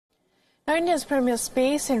Now, India's premier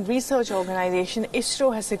space and research organization,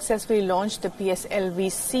 ISRO, has successfully launched the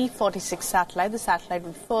PSLV-C46 satellite. The satellite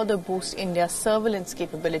will further boost India's surveillance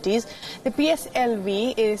capabilities. The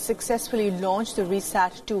PSLV is successfully launched the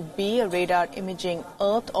RESAT-2B, a radar imaging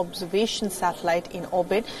Earth observation satellite in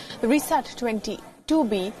orbit. The RESAT-2B,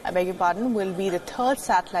 will be the third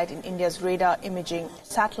satellite in India's radar imaging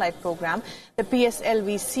satellite program. The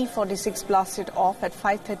PSLV-C46 blasted off at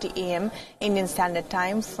 5:30 a.m. Indian Standard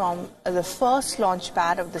Time from the first launch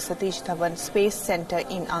pad of the Satish Dhawan Space Center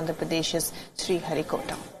in Andhra Pradesh's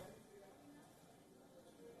Sriharikota.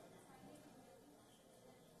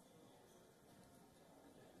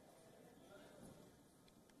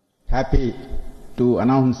 Happy to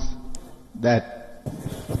announce that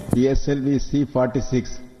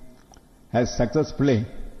PSLV-C46 has successfully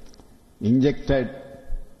injected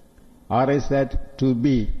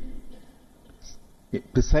RESAT-2B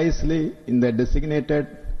precisely in the designated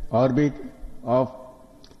orbit of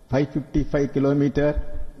 555 km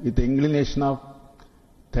with an inclination of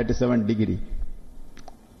 37 degrees.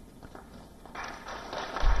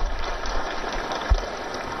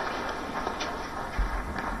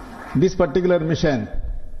 This particular mission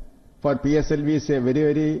for PSLV is a very,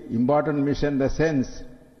 very important mission in the sense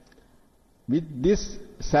with this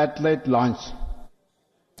satellite launch.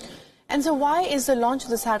 And so why is the launch of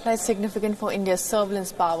the satellite significant for India's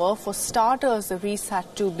surveillance power? For starters, the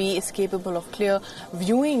RESAT-2B is capable of clear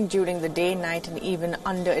viewing during the day, night and even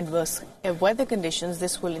under adverse weather conditions.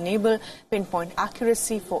 This will enable pinpoint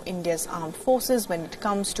accuracy for India's armed forces when it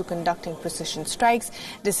comes to conducting precision strikes.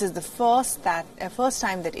 This is the first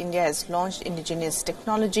time that India has launched indigenous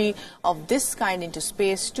technology of this kind into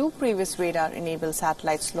space. Two previous radar-enabled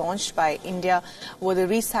satellites launched by India were the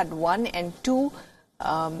RESAT-1 and 2.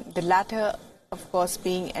 The latter, of course,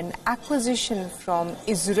 being an acquisition from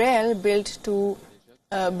Israel built in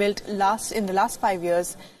the last 5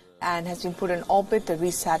 years and has been put in orbit. The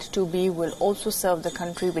RESAT-2B will also serve the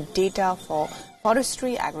country with data for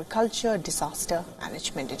forestry, agriculture, disaster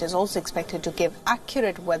management. It is also expected to give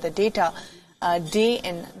accurate weather data day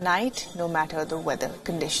and night, no matter the weather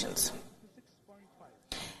conditions.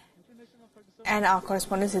 And our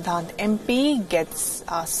correspondent Siddhant MP gets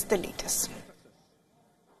us the latest.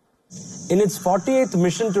 In its 48th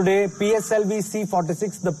mission today,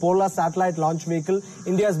 PSLV-C46, the Polar Satellite Launch Vehicle,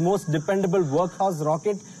 India's most dependable workhorse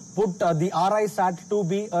rocket, put the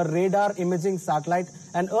RISAT-2B, a radar imaging satellite,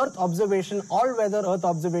 an Earth observation, all-weather Earth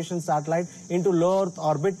observation satellite, into low Earth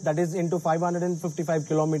orbit, that is into 555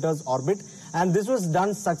 kilometers orbit. And this was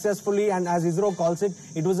done successfully, and as ISRO calls it,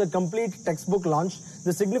 it was a complete textbook launch.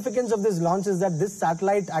 The significance of this launch is that this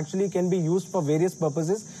satellite actually can be used for various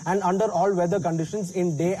purposes and under all weather conditions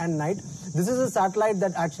in day and night. This is a satellite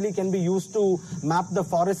that actually can be used to map the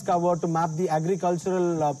forest cover, to map the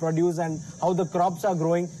agricultural produce and how the crops are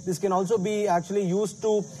growing. This can also be actually used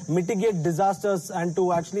to mitigate disasters and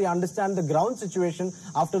to actually understand the ground situation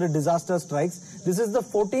after a disaster strikes. This is the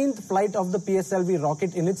 14th flight of the PSLV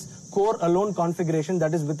rocket in its Core Alone configuration,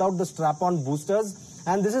 that is without the strap-on boosters.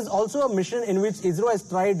 And this is also a mission in which ISRO has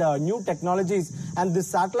tried new technologies, and this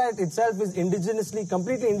satellite itself is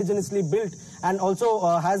completely indigenously built, and also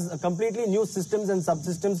has completely new systems and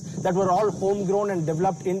subsystems that were all homegrown and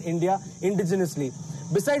developed in India indigenously.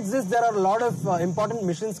 Besides this, there are a lot of important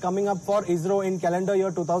missions coming up for ISRO in calendar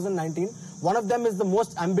year 2019. One of them is the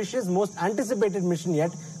most ambitious, most anticipated mission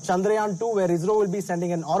yet, Chandrayaan-2, where ISRO will be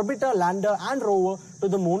sending an orbiter, lander and rover to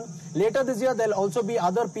the moon. Later this year, there will also be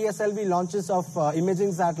other PSLV launches of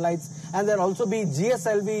imaging satellites, and there will also be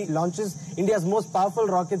GSLV launches. India's most powerful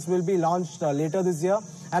rockets will be launched later this year.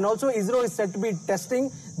 And also ISRO is said to be testing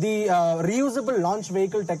the reusable launch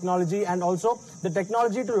vehicle technology and also the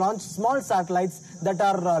technology to launch small satellites that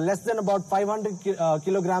are less than about 500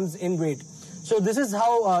 kilograms in weight. So this is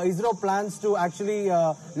how ISRO plans to actually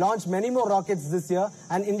launch many more rockets this year,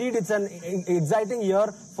 and indeed it's an exciting year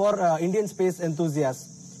for Indian space enthusiasts.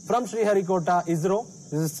 From Sriharikota, ISRO,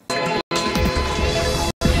 this is